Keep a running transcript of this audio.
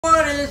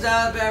is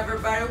up,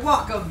 everybody?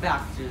 Welcome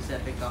back to this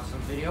epic awesome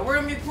video. We're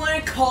gonna be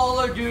playing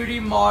Call of Duty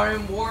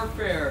Modern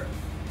Warfare.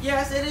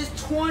 Yes, it is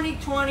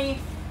 2020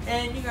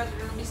 and you guys are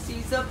gonna be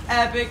seeing some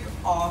epic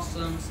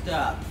awesome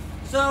stuff.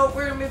 So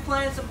we're gonna be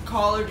playing some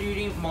Call of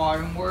Duty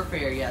Modern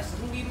Warfare. Yes, this is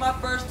gonna be my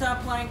first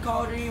time playing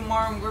Call of Duty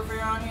Modern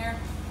Warfare on here.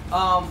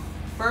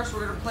 First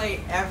we're gonna play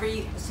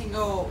every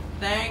single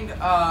thing.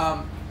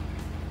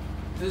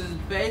 This is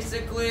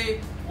basically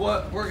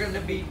what we're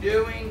gonna be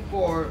doing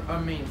for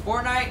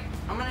Fortnite.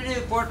 I'm gonna do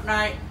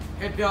Fortnite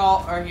if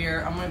y'all are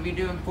here. I'm gonna be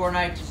doing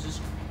Fortnite to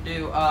just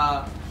do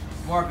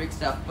more big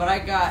stuff. But I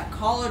got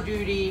Call of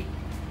Duty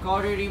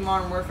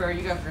Modern Warfare.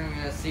 You guys are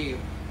gonna see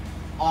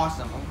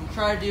awesome. I'm gonna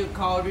try to do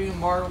Call of Duty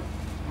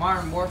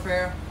Modern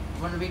Warfare.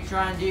 I'm gonna be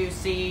trying to do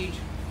Siege.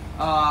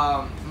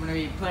 I'm gonna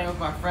be playing with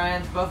my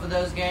friends, both of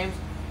those games.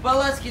 But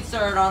let's get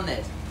started on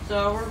this.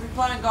 So we're gonna be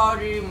playing Call of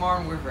Duty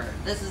Modern Warfare.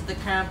 This is the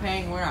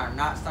campaign. We're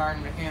not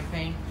starting the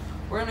campaign.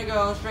 We're gonna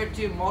go straight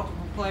to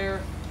multiple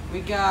player. We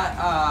got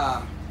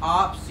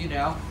ops, you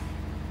know.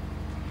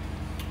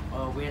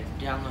 Oh, we have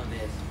to download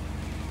this.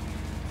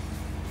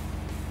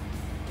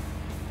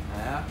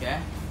 Okay.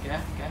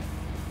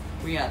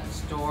 We got the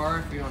store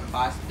if you want to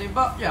buy something.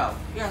 But yo,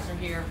 you guys are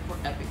here for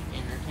epic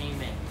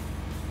entertainment.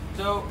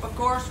 So of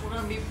course we're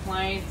gonna be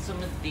playing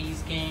some of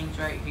these games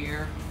right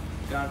here.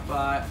 Gotta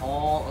buy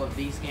all of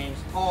these games,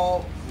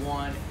 all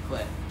one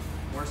clip.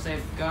 We're gonna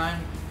save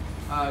gun,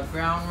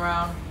 ground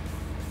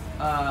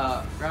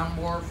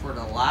war for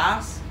the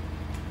last.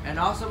 And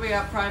also we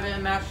have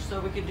private matches so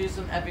we could do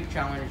some epic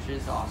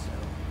challenges also.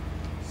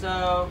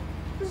 So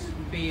this is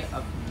gonna be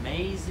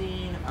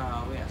amazing.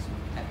 We have some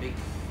epic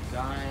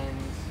guns.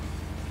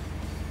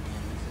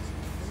 And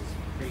this is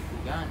pretty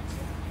cool guns.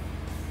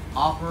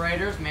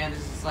 Operators, man,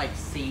 this is like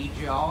Siege,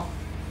 y'all.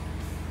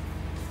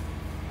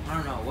 I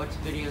don't know what's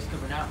videos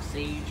coming out,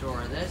 Siege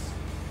or this,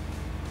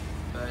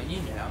 but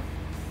you know,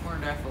 we're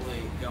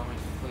definitely going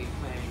to be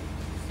playing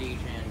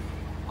Siege and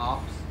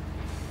Ops.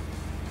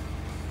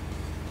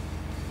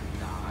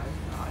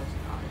 Nice.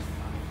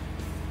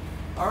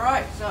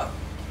 Alright, so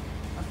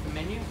that's the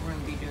menu. We're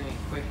going to be doing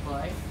quick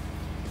play.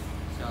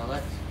 So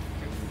let's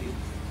do.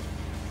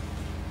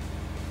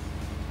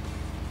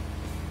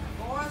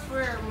 Boys,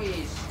 we're going to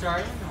be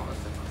starting. Oh,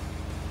 it's a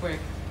quick.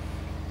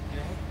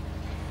 Okay.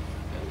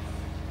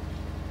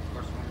 Of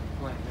course, we're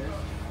going to be playing this.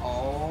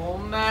 Oh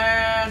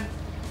man!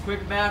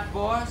 Quick match,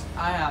 boys.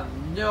 I have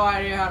no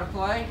idea how to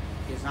play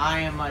because I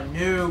am a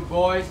noob,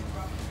 boys.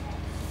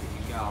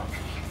 Here you go.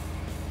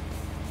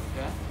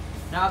 Okay.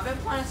 Now I've been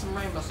playing some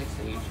Rainbow Six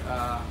Siege.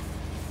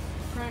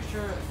 Pretty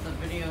sure the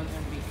video is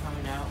going to be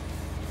coming out.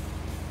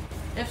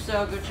 If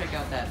so, go check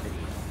out that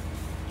video.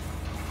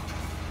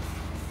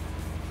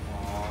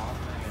 Oh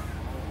man.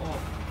 Oh.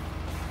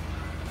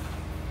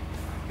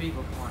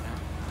 People, come on now.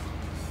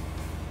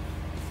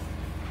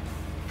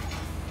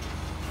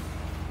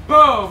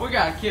 Boom! We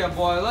got a kill,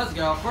 boy. Let's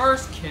go.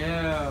 First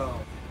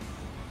kill.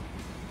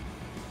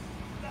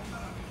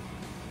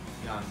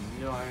 Got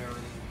no idea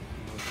everything.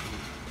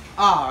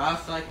 Oh,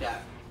 that's like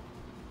that.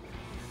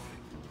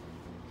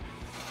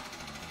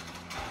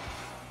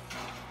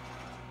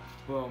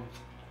 Boom.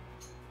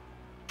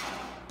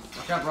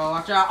 Watch out, bro.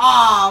 Watch out.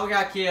 Oh, we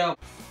got killed.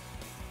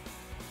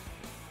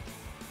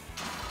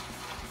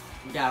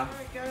 We got him.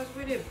 Alright, guys.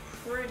 We did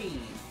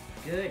pretty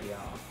good,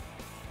 y'all.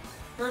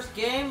 First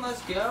game.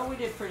 Let's go. We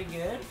did pretty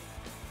good.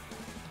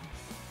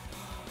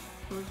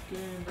 First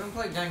game. We're gonna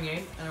play gun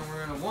game, and then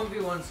we're gonna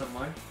 1v1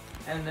 someone,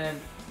 and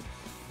then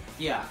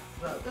yeah.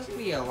 So this is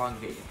gonna be a long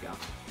video, y'all.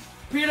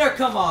 Peter,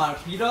 come on,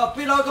 Peter,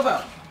 come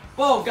on.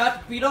 Whoa,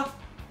 got Peter.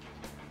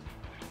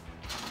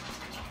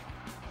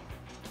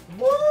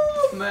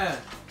 Woo, man.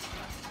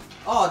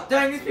 Oh,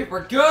 dang, these people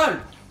are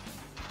good.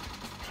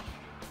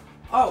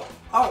 Oh,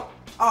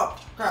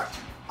 crap.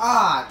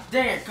 Ah,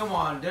 dang it, come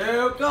on,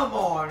 dude. Come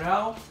on,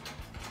 now.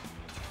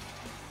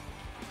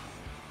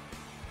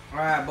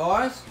 Alright,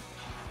 boys.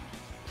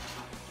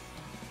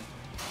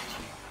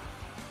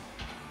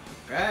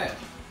 Okay.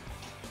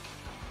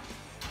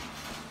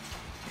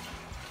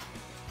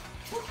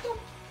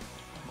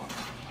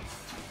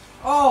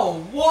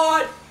 Oh,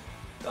 what?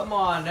 Come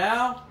on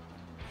now.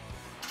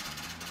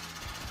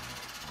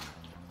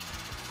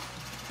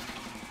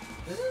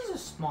 This is a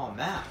small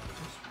map.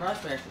 I'm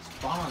surprised we actually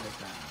spawn on this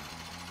map.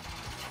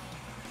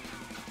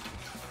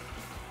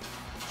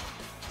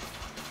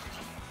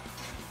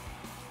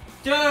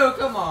 Dude,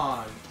 come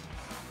on.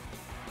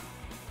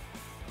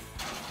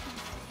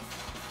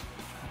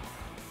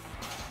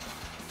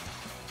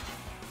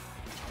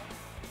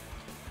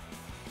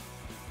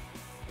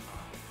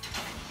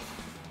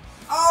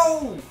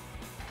 Oh!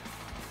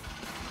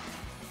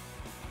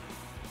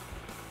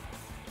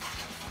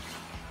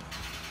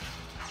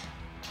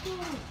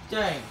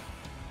 Dang.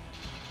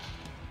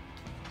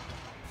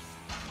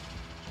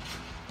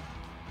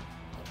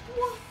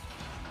 What?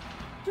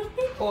 There's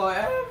people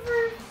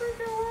every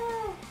freaking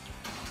world.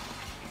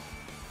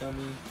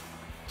 Dummy.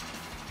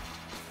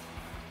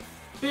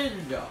 Peter.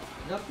 Is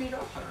that Peter?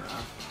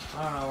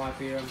 I don't know why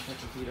Peter. I'm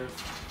such a Peter.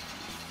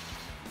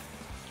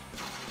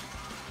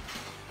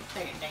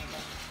 Dang it, dang it.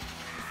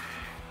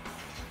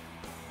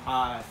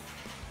 Hi.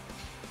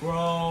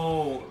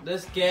 Bro,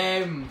 this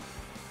game.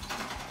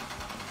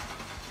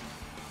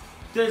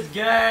 This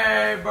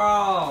game,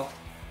 bro.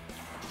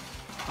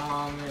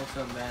 Oh man, it's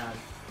so bad.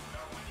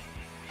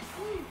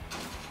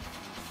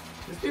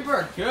 These people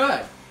are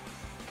good.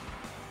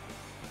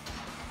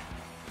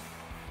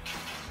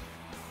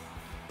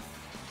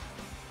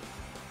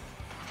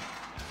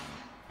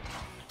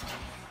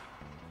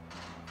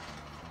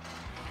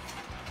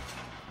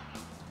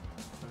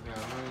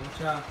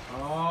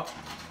 Oh,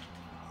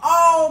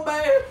 oh,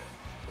 babe!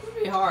 It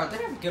would be hard. They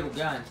have good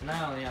guns, and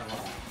I only have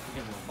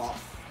a ball.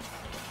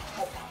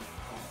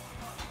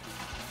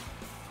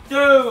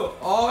 Dude!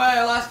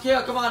 Alright, last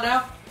kill. Come on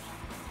now.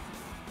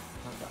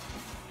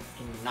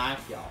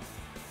 Knife y'all.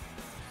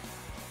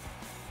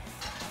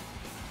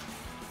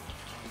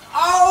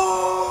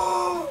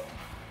 Oh!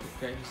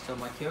 Okay, you stole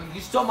my kill. You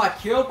stole my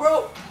kill,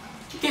 bro?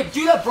 You can't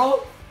do that,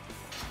 bro.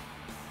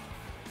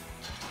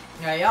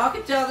 Yeah, y'all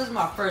can tell this is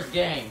my first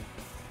game.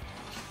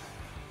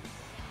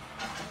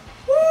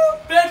 Woo!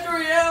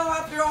 Victory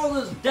after all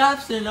those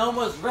deaths and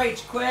almost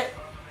rage quit.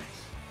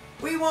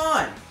 We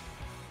won.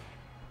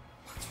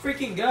 Let's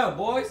freaking go,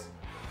 boys.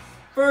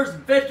 First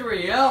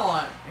victory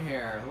on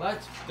here.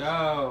 Let's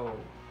go.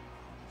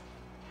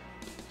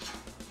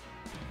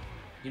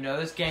 You know,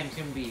 this game's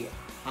gonna be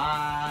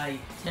high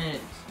tense.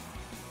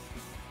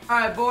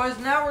 Alright, boys,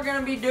 now we're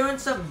gonna be doing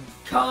some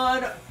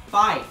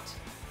gunfight.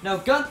 Now,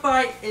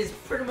 gunfight is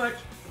pretty much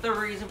the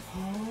reason.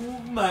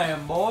 Oh,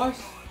 man,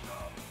 boys.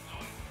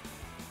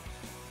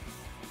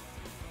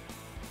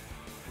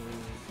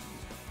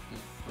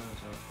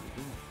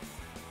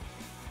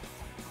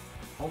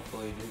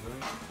 Hopefully, you do,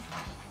 right?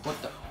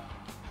 What the?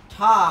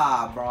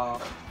 Ta, bro.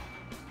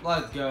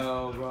 Let's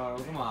go, bro.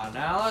 Come on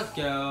now, let's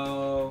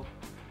go.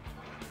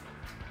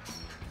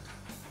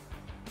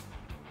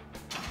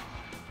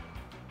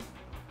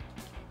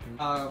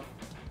 Girls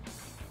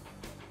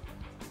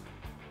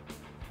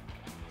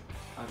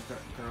on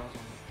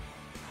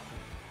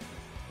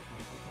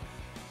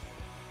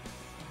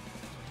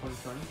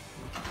 2020.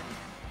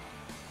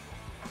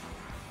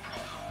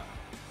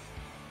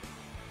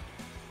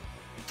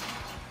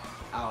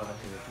 Out of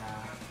here, Ty.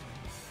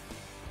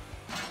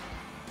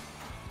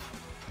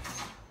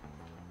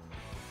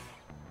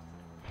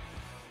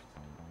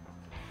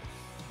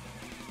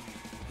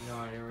 No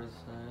idea where this is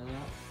at.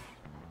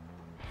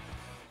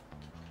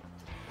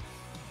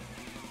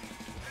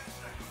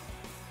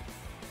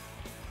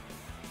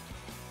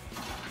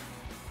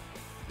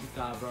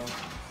 God, bro.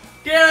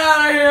 Get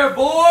out of here,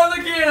 boy!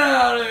 Get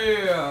out of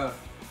here!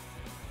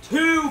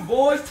 Two,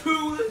 boys,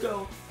 two, let's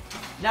go.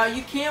 Now,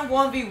 you can't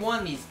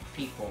 1v1 these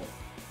people.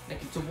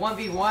 Like, it's a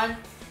 1v1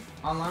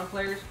 online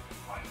players.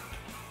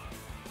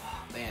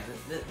 Oh, man,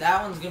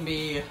 that one's gonna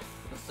be,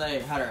 let's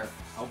say, Hutter.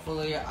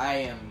 Hopefully, I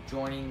am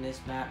joining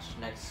this match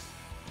next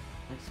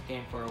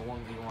game for a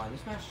 1v1.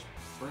 This match is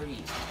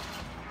pretty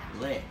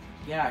lit.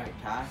 Get out of here,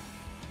 Ty.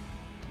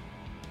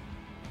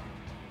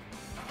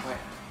 Wait,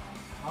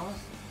 how is...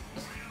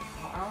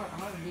 How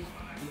are these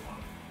people?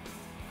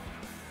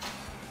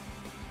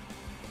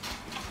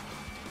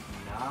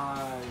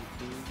 Nice,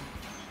 dude.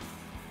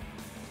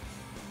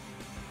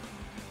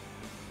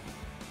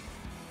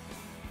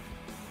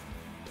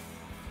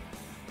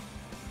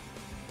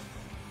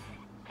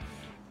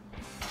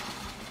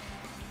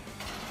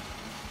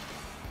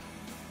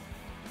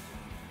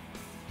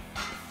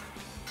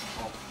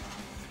 Oh.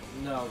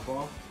 No,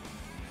 bro.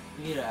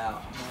 Get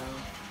out, man.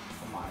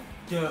 Come on.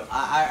 Dude,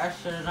 I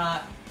should have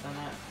not done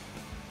that.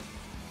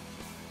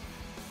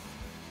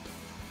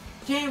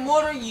 Team,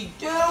 what are you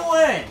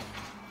doing?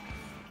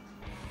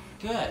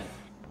 Good.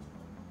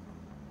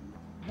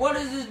 What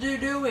is this dude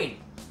doing?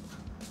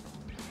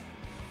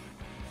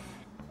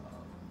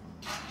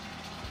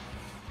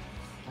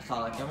 I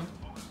saw that coming.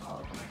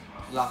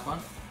 Last one.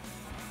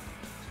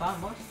 It's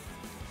fine, boys.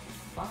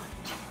 It's fine.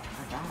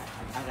 I died.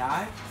 I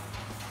died.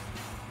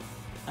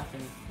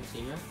 Nothing to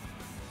see here.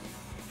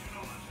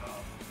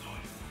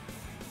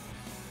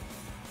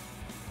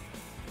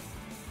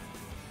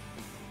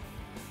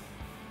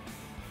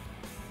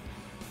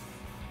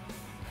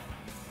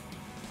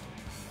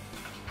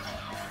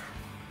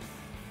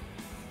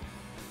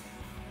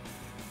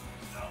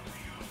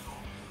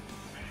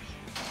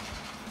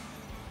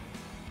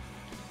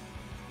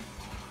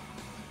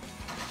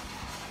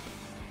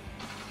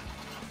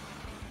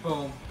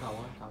 Boom. Got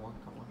one, got one,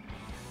 got one.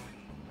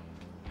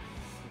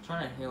 I'm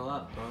trying to heal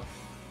up, bro.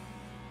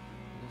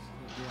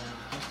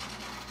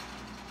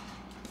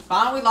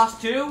 Finally, we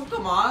lost two?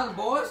 Come on,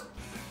 boys.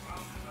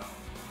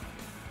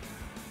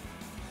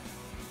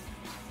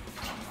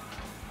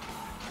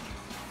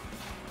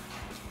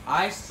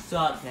 I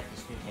suck at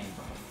this new game,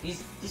 bro.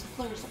 These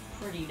players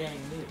are pretty dang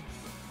good.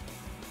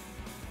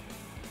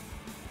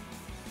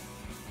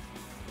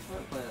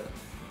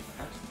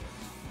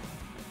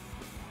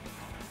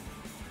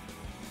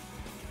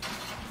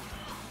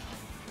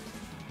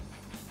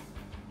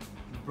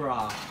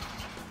 Bruh.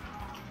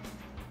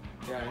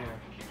 Get out of here.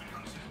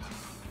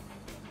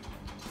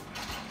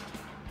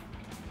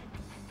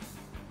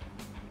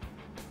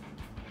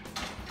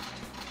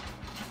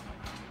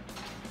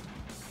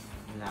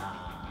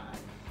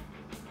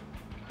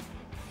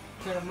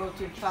 Couldn't move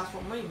too fast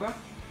for me, bro.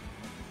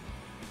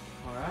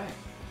 Alright.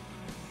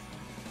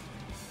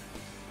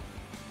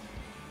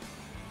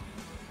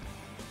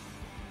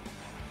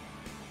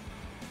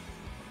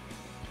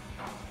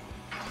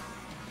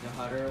 The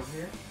Hunter over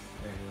here.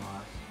 There he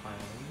lost.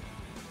 Finally.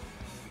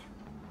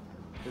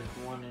 There's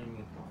one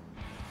enemy.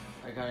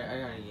 I gotta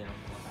get him.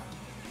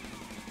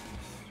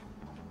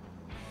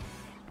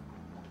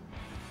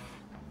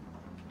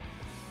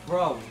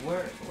 Bro,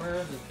 where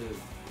is this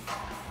dude?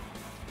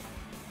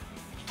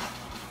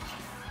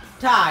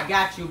 Ty, I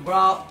got you,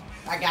 bro.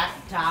 I got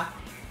you, Ty.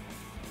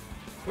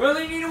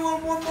 Really need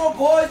one more,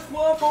 boys.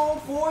 One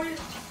more, boys.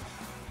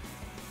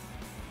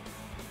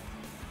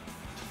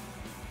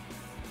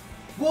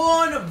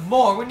 One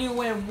more. We need to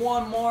win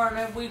one more, and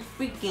then we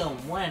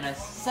can win a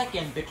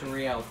second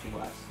victory out to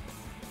us.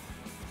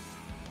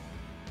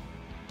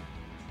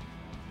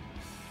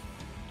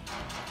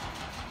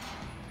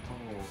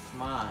 Oh,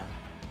 come on.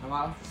 I'm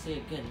about to see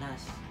a good,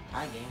 nice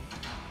high game.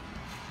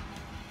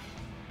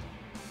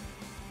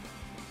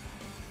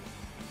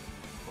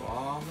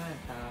 Oh man,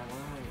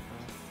 where are you,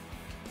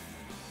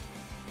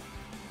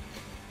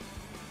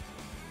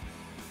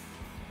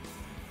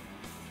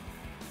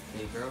 bro?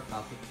 Hey girl,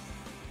 copy.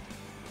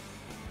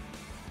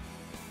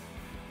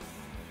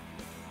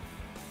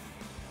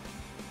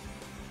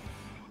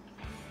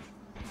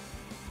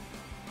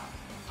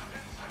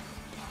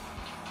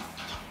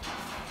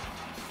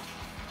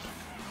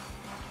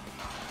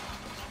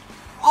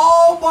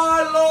 Oh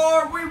my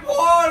lord, we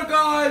won,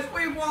 guys!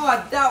 We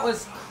won! That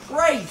was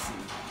crazy!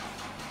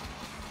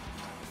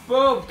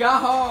 Boom, go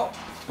home!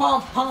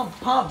 Pump, pump,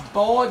 pump,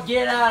 boy!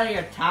 Get out of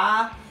here,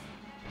 Ty!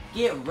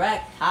 Get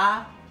wrecked,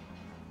 Ty!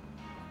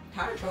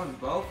 Ty's showing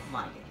both of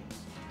my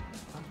games.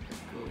 That's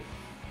pretty cool.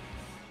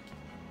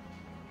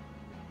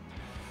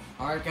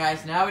 Alright,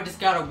 guys, now we just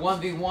got a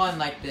 1v1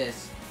 like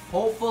this.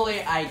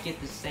 Hopefully, I get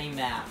the same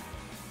map.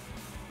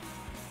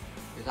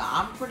 Because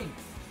I'm pretty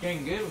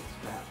getting good with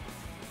this map.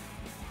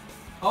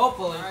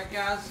 Hopefully. Alright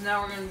guys,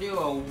 now we're going to do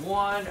a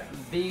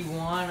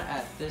 1v1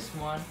 at this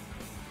one.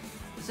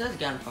 It says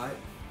gunfight.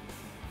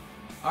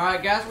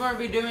 Alright guys, we're going to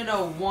be doing a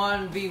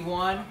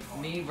 1v1.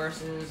 Me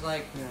versus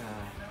like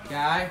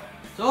guy.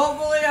 So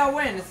hopefully I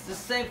win. It's the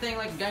same thing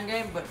like a gun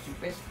game, but you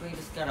basically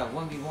just got a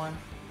 1v1.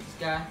 This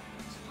guy,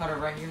 this Hutter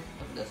right here.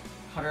 Look at this.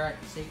 Hutter, I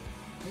can see.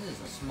 This is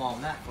a small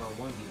map for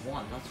a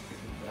 1v1. That's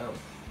pretty dope.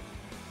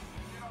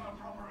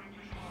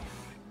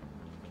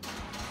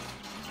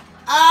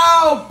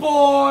 Ow,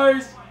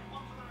 boys!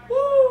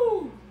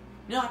 Woo!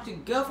 Not too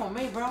good for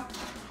me, bro.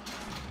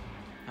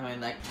 I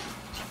mean, like,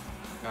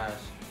 guys,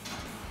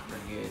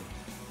 pretty good.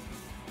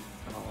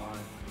 Not gonna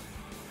lie.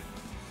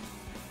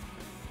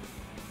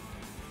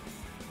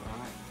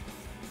 Alright.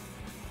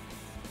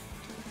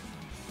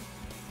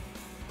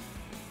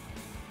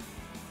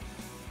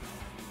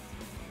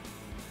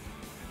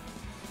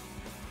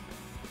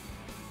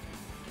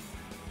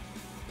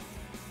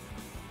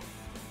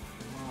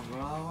 Come on,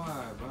 bro.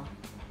 Alright, bro.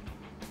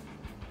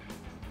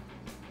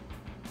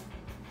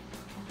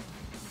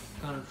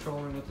 Kind of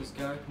trolling with this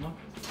guy, come on.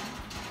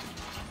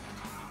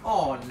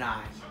 Oh,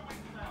 nice.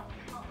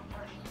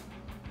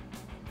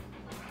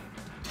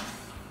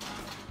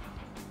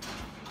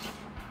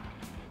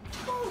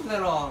 Oh,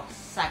 little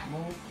sack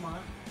move, come on.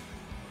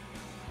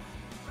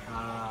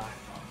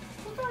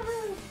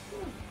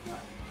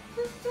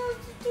 Just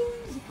too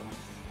easy, come on.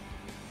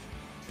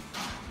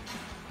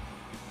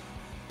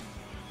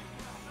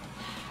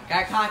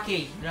 Got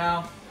cocky,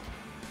 no.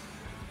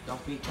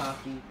 Don't be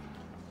cocky.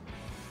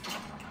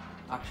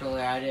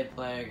 Actually, I did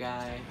play a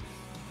guy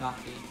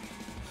cocky.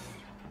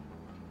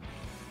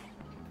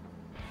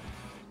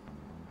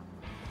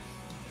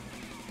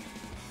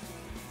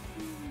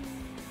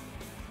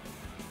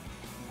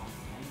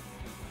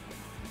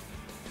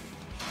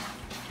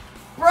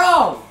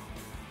 Bro!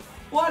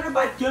 What am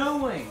I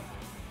doing?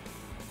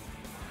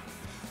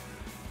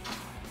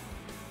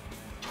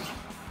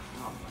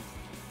 Oh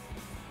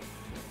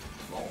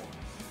my.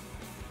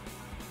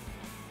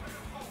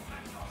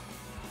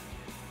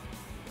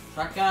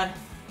 Shotgun.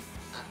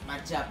 Not my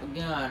type of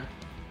gun.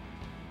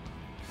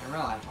 In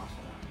real life,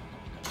 also.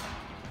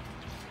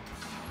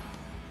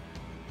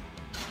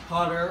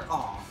 Hutter.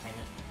 Oh, dang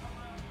it.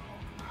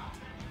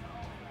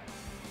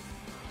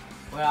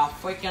 We are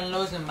freaking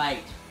losing,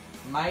 mate.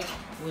 Mate,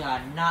 we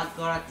are not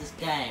good at this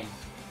game.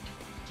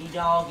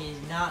 T-Dog is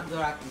not good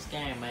at this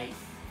game, mate.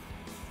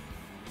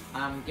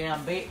 I'm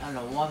getting beat on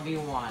a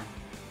 1v1.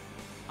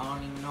 I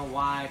don't even know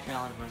why I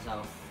challenged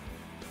myself.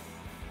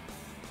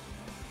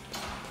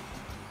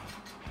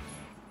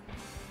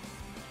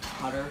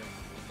 Hutter,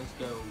 let's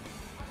go.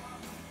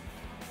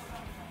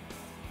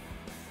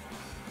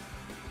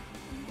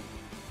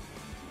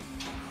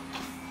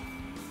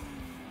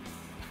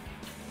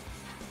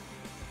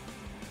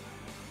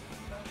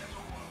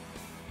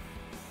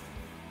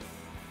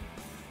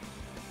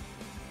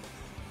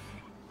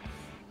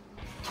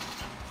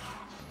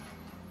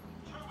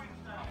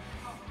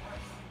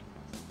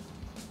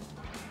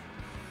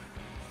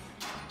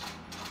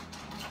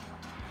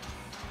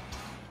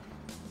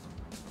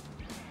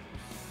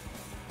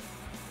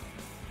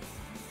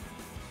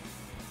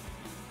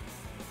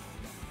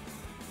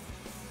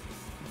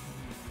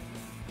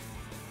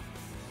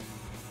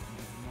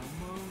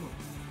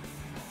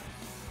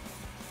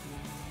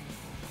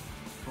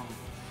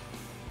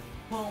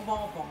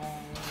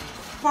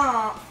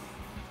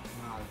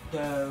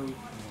 Dude.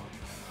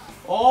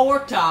 Oh,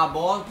 we're tired,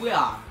 boys. We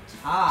are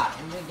tired.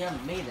 And we're gonna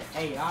meet the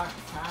 8 hours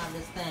to tie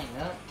this thing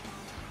up.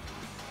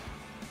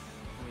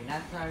 I mean,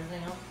 not tie this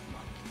thing up.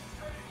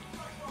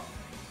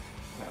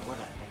 Okay, what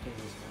the heck is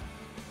this guy?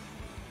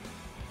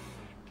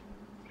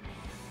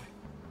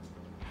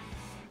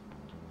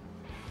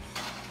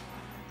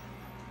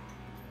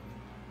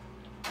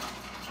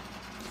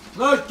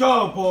 Let's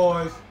go,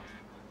 boys!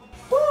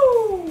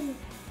 Woo!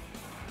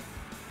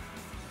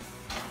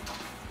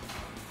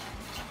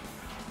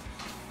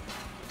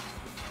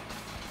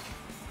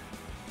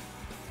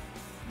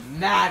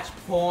 Match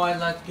point,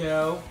 let's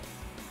go.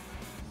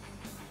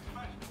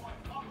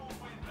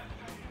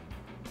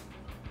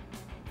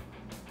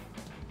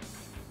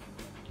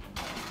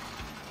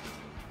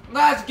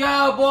 Let's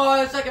go,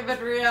 boys! Second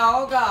victory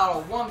out. Oh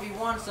god,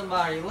 1v1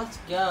 somebody. Let's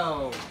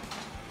go.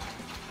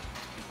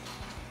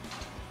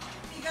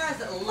 If you guys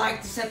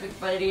like this epic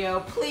video,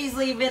 please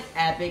leave an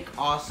epic,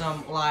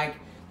 awesome like.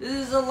 This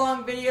is a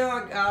long video.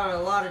 I got a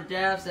lot of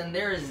deaths, and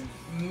there is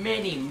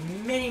many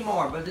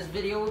more. But this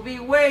video will be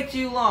way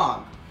too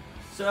long.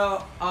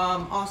 So,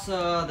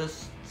 also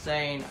this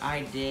saying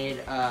I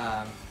did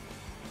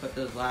put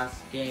those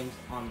last games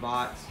on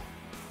bots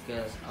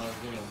because I was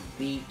getting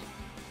beat.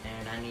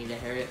 And I need to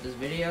hurry up this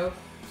video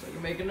so I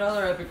can make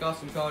another epic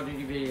awesome Call of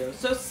Duty video.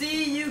 So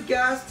see you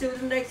guys till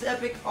the next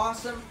epic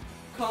awesome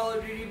Call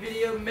of Duty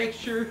video. Make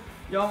sure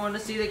y'all want to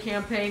see the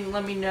campaign.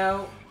 Let me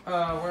know.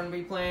 We're going to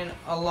be playing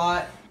a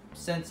lot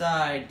since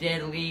I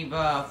did leave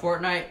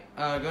Fortnite.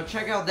 Go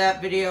check out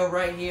that video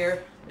right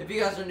here. If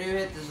you guys are new,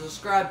 hit the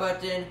subscribe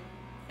button.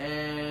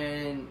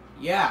 And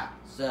yeah,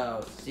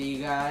 so see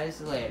you guys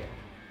later.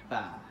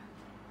 Bye.